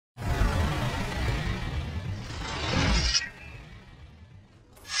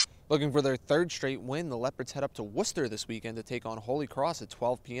Looking for their third straight win, the Leopards head up to Worcester this weekend to take on Holy Cross at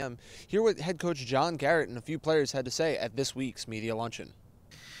 12 p.m. Hear what head coach John Garrett and a few players had to say at this week's media luncheon.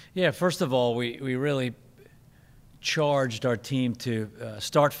 Yeah, first of all, we really charged our team to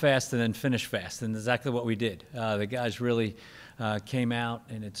start fast and then finish fast, and exactly what we did. The guys really came out,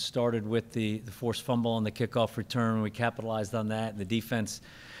 and it started with the forced fumble on the kickoff return. We capitalized on that. The defense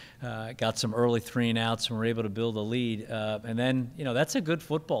got some early 3-and-outs and were able to build a lead. And then, that's a good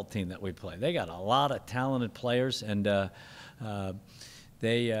football team that we play. They got a lot of talented players, and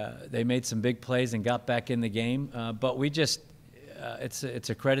they made some big plays and got back in the game. But we just it's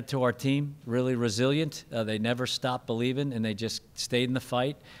a credit to our team, really resilient. They never stopped believing, and they just stayed in the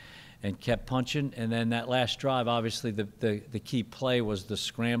fight and kept punching. And then that last drive, obviously the key play was the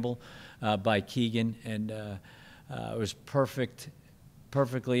scramble by Keegan, and it was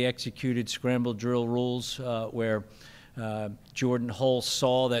perfectly executed scramble drill rules where Jordan Hull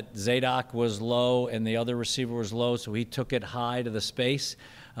saw that Zadok was low and the other receiver was low, so he took it high to the space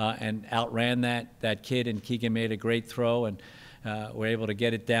and outran that kid, and Keegan made a great throw, and we're able to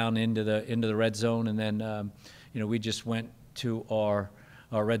get it down into the red zone. And then we just went to our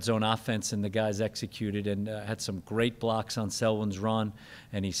red zone offense, and the guys executed and had some great blocks on Selwyn's run,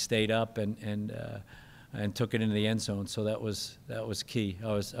 and he stayed up and took it into the end zone. So that was key.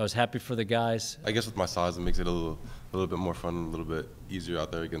 I was happy for the guys. I guess with my size, it makes it a little bit more fun, a little bit easier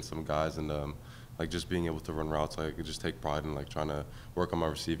out there against some guys, and like just being able to run routes, I could just take pride in like trying to work on my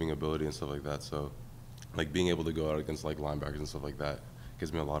receiving ability and stuff like that. So like being able to go out against like linebackers and stuff like that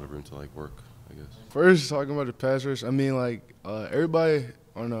gives me a lot of room to like work, I guess. First, talking about the pass rush, I mean, like everybody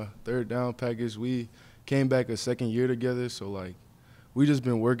on a third down package, we came back a second year together, so like we just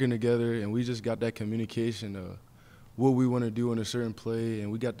been working together, and we just got that communication of what we want to do in a certain play, and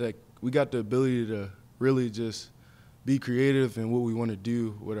we got the ability to really just be creative in what we want to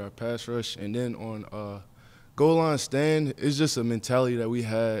do with our pass rush. And then on goal line stand, it's just a mentality that we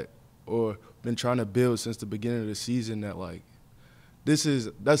had or been trying to build since the beginning of the season, that like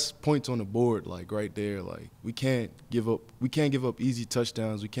that's points on the board, like right there. Like we can't give up easy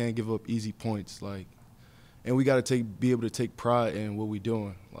touchdowns, we can't give up easy points, like. And we got to be able to take pride in what we're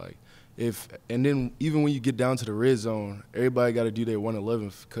doing. Like, and then even when you get down to the red zone, everybody got to do their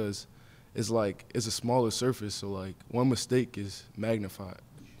 111th, because it's a smaller surface. So like one mistake is magnified.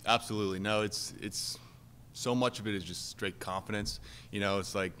 Absolutely, no. It's so much of it is just straight confidence.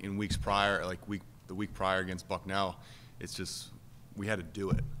 It's like in weeks prior, like the week prior against Bucknell, it's just we had to do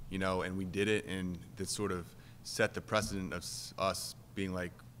it. And we did it, and that sort of set the precedent of us being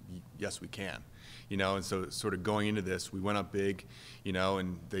like, yes, we can. And so sort of going into this, we went up big,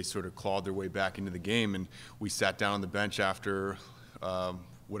 and they sort of clawed their way back into the game, and we sat down on the bench after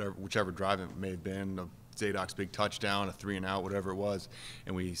whichever drive it may have been, Zadok's big touchdown, a 3-and-out, whatever it was,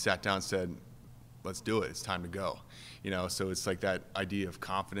 and we sat down and said, let's do it, it's time to go. So it's like that idea of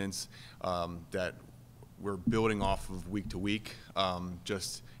confidence that we're building off of week to week,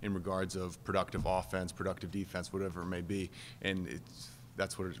 just in regards of productive offense, productive defense, whatever it may be, and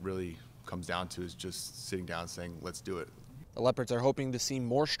that's what it really comes down to, is just sitting down and saying, let's do it. The Leopards are hoping to see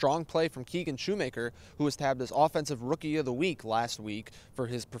more strong play from Keegan Shoemaker, who was tabbed as Offensive Rookie of the Week last week for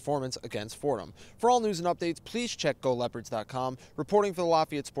his performance against Fordham. For all news and updates, please check GoLeopards.com. Reporting for the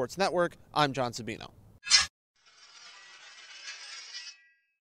Lafayette Sports Network, I'm John Sabino.